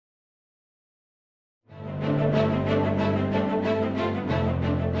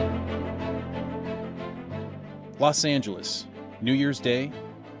Los Angeles, New Year's Day,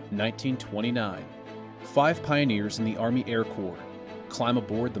 1929. 5 pioneers in the Army Air Corps climb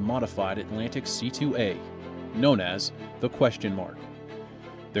aboard the modified Atlantic C-2A, known as the Question Mark.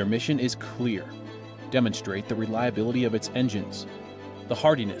 Their mission is clear: demonstrate the reliability of its engines, the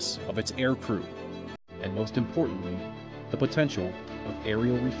hardiness of its air crew, and most importantly, the potential of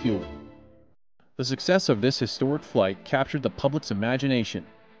aerial refueling. The success of this historic flight captured the public's imagination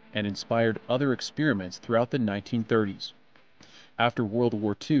and inspired other experiments throughout the 1930s. After World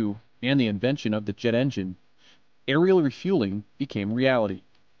War II and the invention of the jet engine, aerial refueling became reality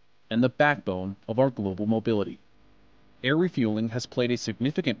and the backbone of our global mobility. Air refueling has played a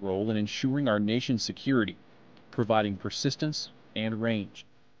significant role in ensuring our nation's security, providing persistence and range.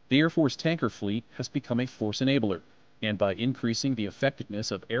 The Air Force tanker fleet has become a force enabler, and by increasing the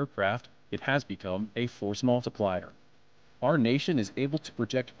effectiveness of aircraft, it has become a force multiplier. Our nation is able to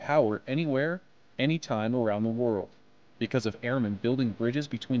project power anywhere, anytime around the world, because of airmen building bridges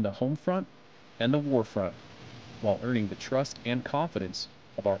between the home front and the war front, while earning the trust and confidence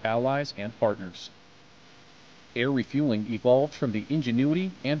of our allies and partners. Air refueling evolved from the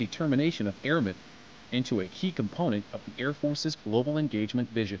ingenuity and determination of airmen into a key component of the Air Force's global engagement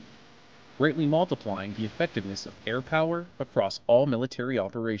vision, greatly multiplying the effectiveness of air power across all military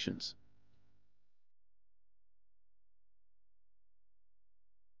operations.